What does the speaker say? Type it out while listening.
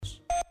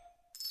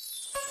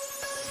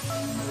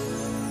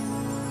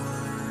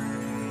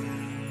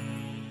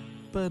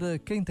Para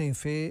quem tem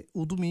fé,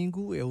 o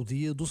domingo é o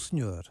dia do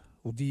Senhor,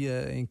 o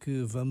dia em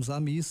que vamos à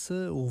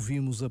missa,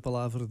 ouvimos a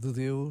palavra de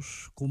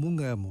Deus,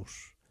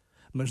 comungamos.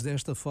 Mas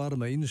desta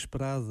forma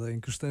inesperada em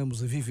que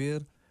estamos a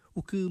viver,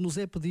 o que nos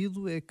é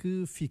pedido é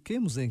que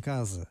fiquemos em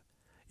casa.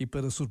 E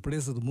para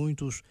surpresa de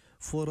muitos,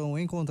 foram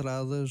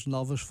encontradas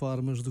novas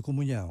formas de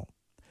comunhão.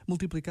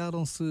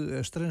 Multiplicaram-se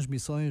as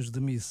transmissões de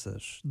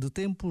missas, de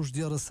tempos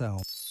de oração.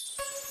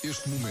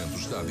 Este momento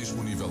está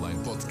disponível em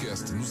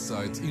podcast no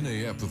site e na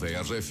app da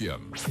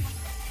RFM.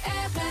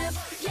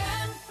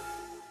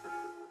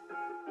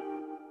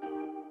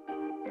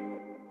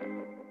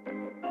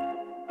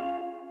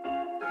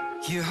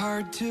 You're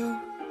hard to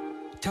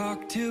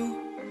talk to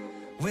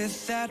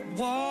with that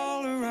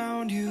wall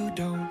around you.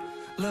 Don't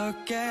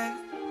look at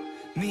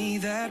me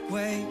that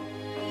way.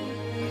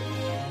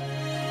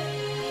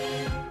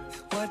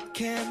 What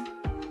can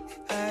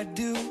I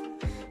do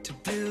to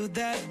build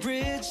that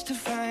bridge to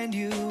find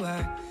you?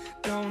 I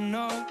don't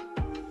know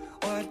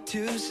what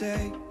to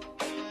say.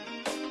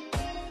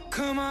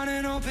 Come on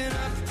and open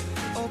up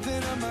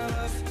my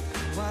love.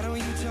 Why don't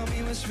you tell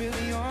me what's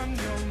really on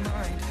your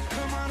mind?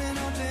 Come on and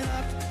open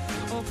up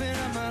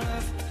my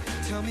love.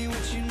 Tell me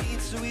what you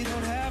need so we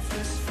don't have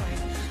this fight.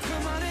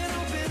 Come on and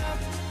open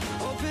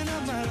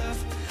up my love.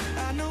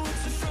 I know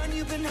it's the front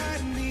you've been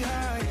hiding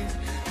behind.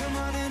 Come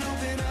on and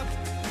open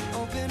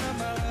up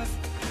my love.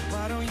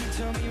 Why don't you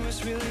tell me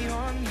what's really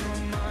on your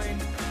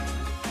mind?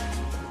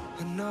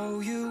 I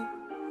know you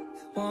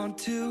want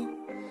to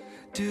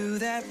do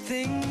that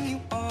thing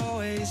you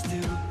always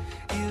do.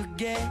 You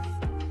get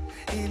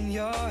in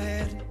your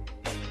head.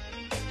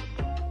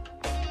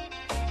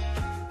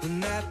 When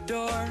that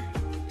door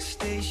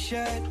stays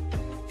shut,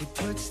 it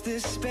puts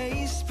this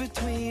space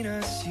between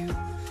us. You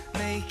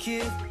make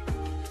it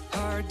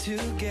hard to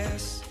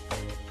guess.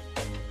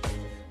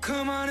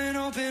 Come on and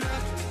open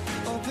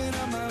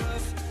up my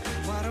love.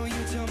 Why don't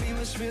you tell me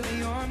what's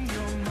really on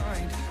your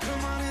mind?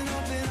 Come on and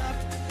open up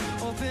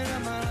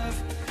my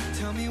love.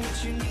 Tell me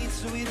what you need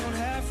so we don't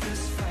have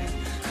this fight.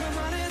 Come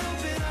on and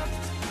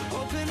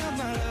open up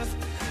my love.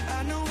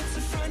 I know it's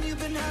the front you've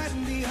been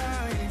hiding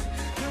behind.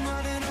 Come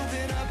on and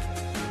open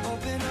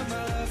up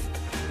my love.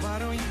 Why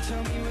don't you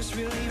tell me what's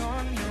really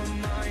on your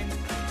mind?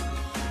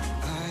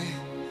 I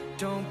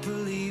don't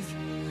believe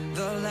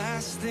the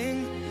last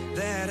thing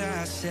that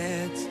I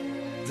said.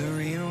 The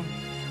real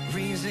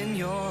reason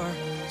you're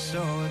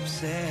so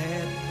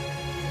upset.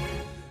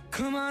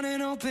 Come on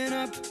and open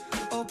up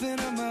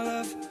my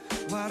love.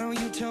 Why don't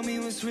you tell me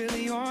what's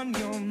really on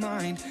your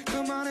mind?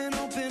 Come on and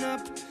open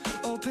up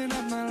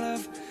my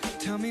love.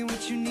 Tell me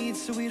what you need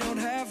so we don't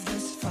have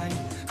this fight.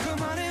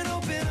 Come on and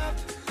open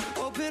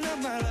up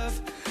my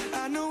love.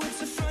 I know it's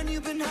the front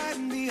you've been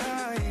hiding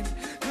behind.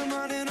 Come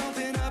on and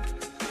open up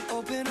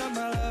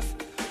my love.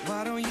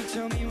 Why don't you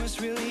tell me what's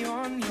really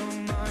on your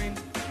mind?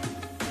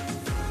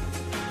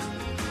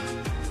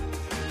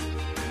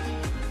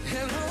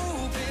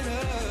 Hello, open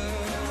up.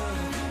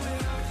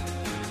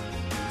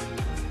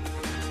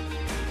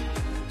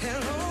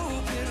 Hello,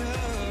 open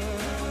up.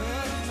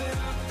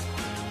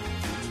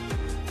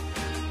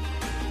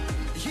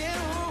 Yeah,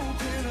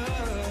 open up.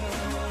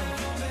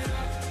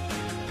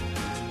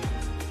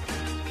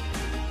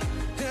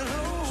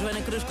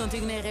 Joana Cruz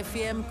contigo na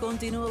RFM,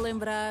 continua a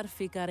lembrar,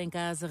 ficar em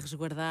casa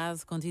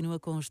resguardado, continua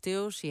com os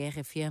teus e a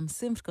RFM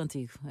sempre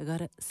contigo.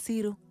 Agora,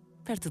 Ciro,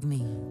 perto de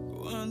mim.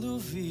 Quando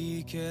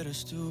vi que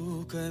eras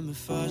tu quem me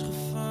faz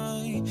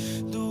refém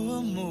do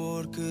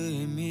amor que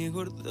em mim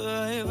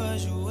guardei,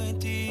 vejo em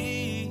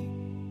ti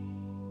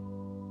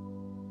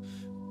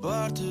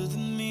parte de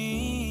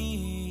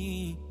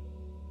mim.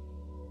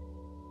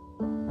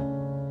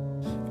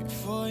 E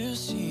foi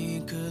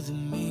assim que de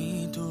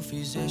mim tu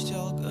fizeste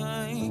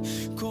alguém.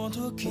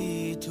 Conto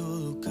aqui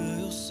tudo o que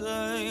eu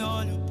sei,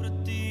 olho para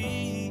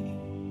ti,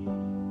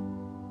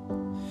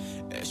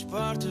 és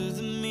parte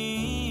de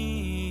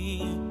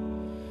mim.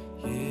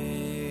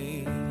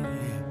 Yeah.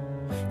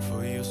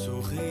 Foi o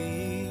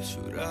sorrir,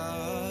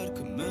 chorar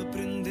que me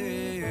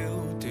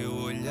prendeu. Teu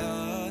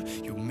olhar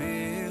e o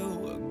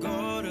meu,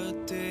 agora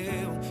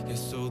teu. E a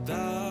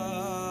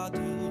saudade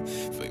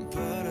vem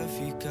para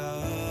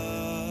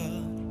ficar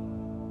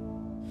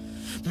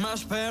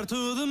mais perto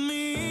de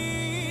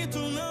mim. Tu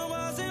não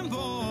vais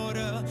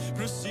embora,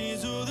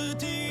 preciso de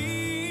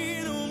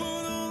ti no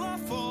mundo lá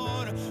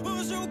fora.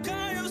 Hoje eu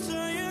caio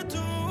sem a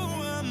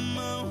tua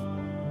mão,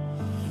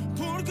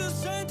 porque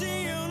sem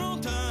ti eu não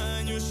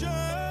tenho chão.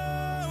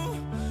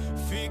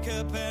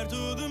 Fica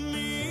perto de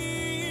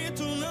mim,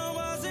 tu não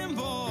vais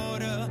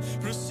embora,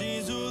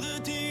 preciso de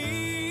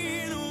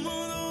ti no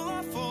mundo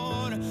lá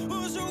fora.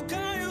 Hoje eu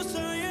caio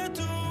sem a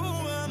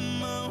tua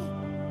mão,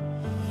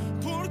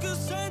 porque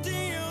sem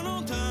ti eu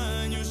não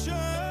tenho chão.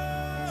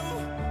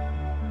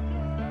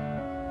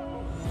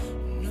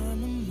 Na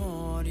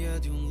memória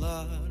de um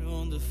lar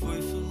onde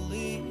fui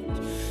feliz,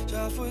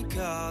 já foi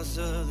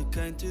casa de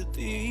quem te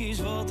diz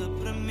volta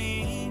para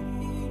mim.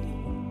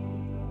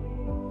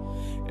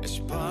 És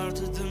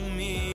parte de mim.